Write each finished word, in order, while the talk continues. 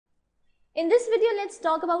In this video, let's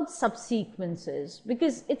talk about subsequences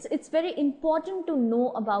because it's very important to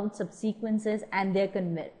know about subsequences and their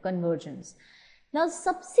convergence. Now,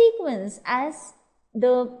 subsequence, as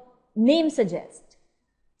the name suggests,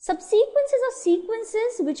 subsequences are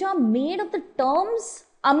sequences which are made of the terms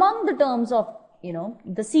among the terms of,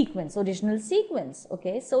 the sequence, original sequence.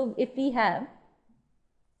 Okay, so if we have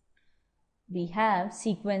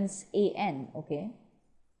sequence an, okay,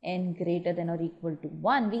 n greater than or equal to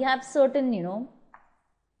 1, we have certain,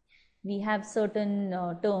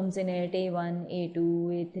 terms in it, a1, a2,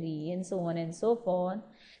 a3, and so on and so forth.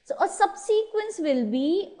 So a subsequence will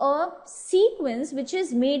be a sequence which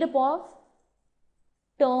is made up of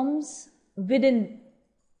terms within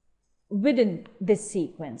this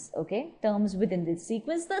sequence, okay, terms within this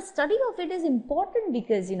sequence. The study of it is important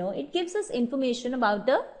because, it gives us information about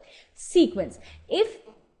the sequence. If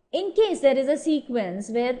in case there is a sequence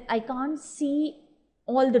where I can't see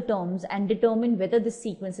all the terms and determine whether the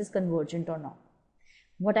sequence is convergent or not,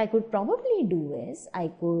 what I could probably do is I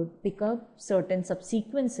could pick up certain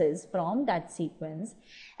subsequences from that sequence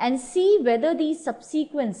and see whether these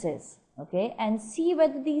subsequences, okay,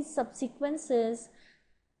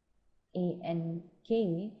 A and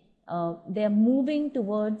K, they are moving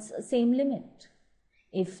towards the same limit.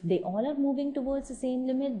 If they all are moving towards the same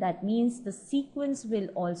limit, that means the sequence will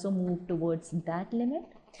also move towards that limit.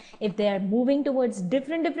 If they are moving towards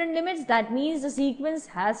different limits, that means the sequence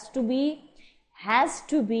has to be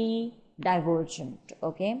divergent.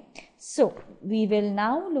 Okay, so we will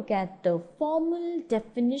now look at the formal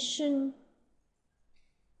definition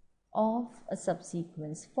of a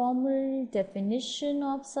subsequence. Formal definition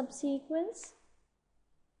of subsequence: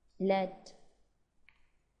 let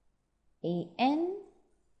n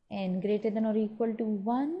greater than or equal to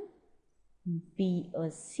 1 be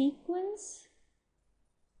a sequence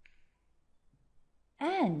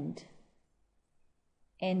and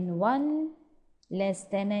n1 less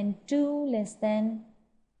than n2 less than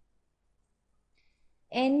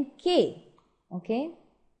nk, okay,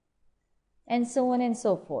 and so on and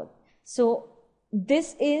so forth. So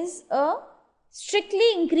this is a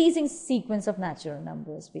strictly increasing sequence of natural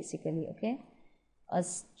numbers, basically, okay, a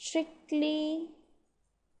strictly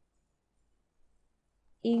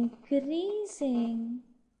increasing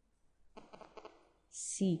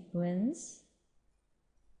sequence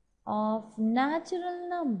of natural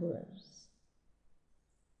numbers.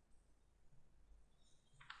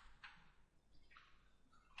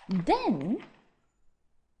 Then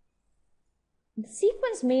the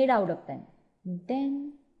sequence made out of them.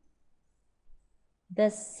 Then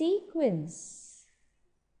the sequence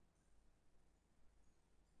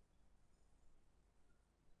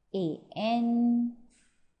an1,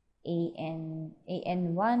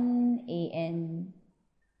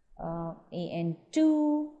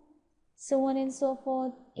 an2, so on and so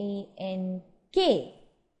forth, ank,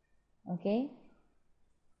 okay,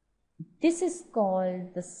 this is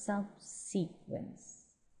called the subsequence.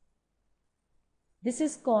 This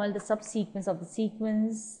is called the subsequence of the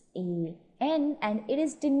sequence an, and it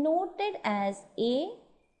is denoted as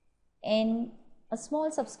an, a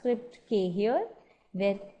small subscript k here,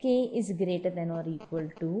 where k is greater than or equal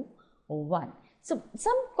to 1. So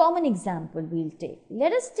some common example we'll take.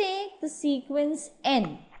 Let us take the sequence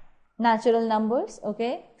n, natural numbers,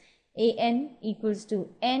 okay, an equals to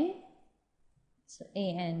n, so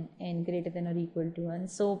n greater than or equal to 1.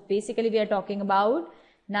 So basically we are talking about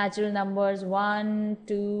natural numbers 1,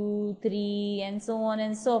 2, 3, and so on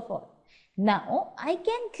and so forth. Now I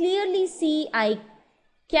can clearly see I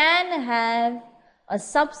can have a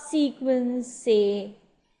subsequence, say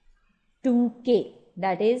 2k,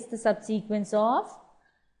 that is the subsequence of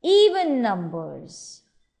even numbers.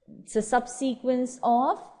 It's a subsequence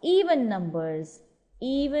of even numbers,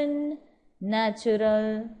 even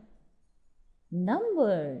natural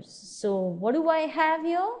numbers. So what do I have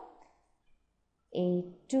here?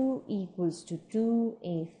 A2 equals to 2,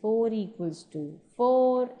 A4 equals to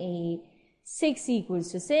 4, A6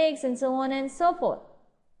 equals to 6, and so on and so forth.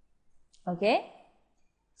 Okay,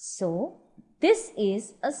 so this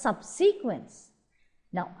is a subsequence.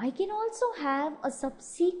 Now I can also have a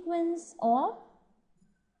subsequence of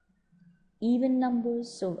even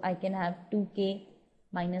numbers. So I can have 2k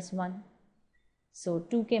minus 1. So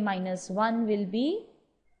 2k minus 1 will be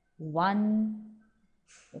 1.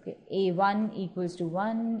 Okay, a1 equals to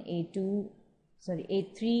 1, a3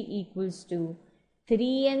 equals to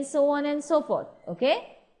 3, and so on and so forth.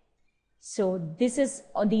 Okay, so these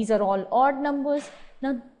are all odd numbers.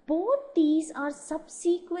 Now both these are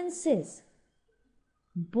subsequences.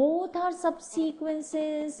 Both are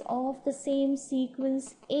subsequences of the same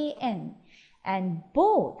sequence an, and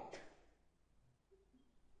both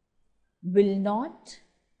will not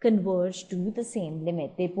converge to the same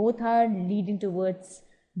limit. They both are leading towards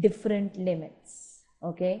different limits,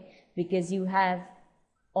 okay? Because you have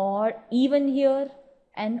odd even here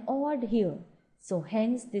and odd here. So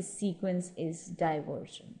hence this sequence is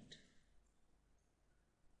divergent.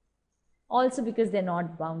 Also because they're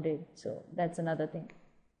not bounded, so that's another thing.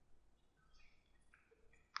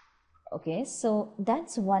 Okay, so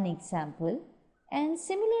that's one example. And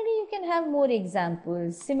similarly, you can have more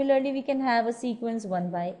examples. Similarly, we can have a sequence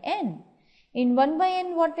 1 by n. In 1 by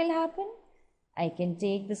n, what will happen? I can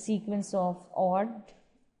take the sequence of odd.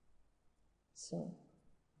 So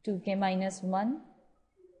 2k minus 1.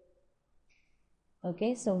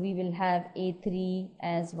 Okay, so we will have a3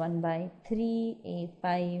 as 1 by 3,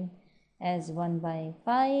 a5 as 1 by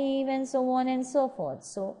 5, and so on and so forth.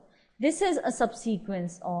 So this is a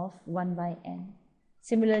subsequence of 1 by n.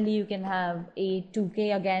 Similarly, you can have a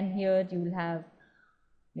 2k again here. You will have,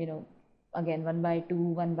 again 1 by 2,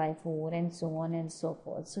 1 by 4, and so on and so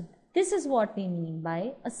forth. So this is what we mean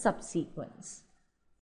by a subsequence.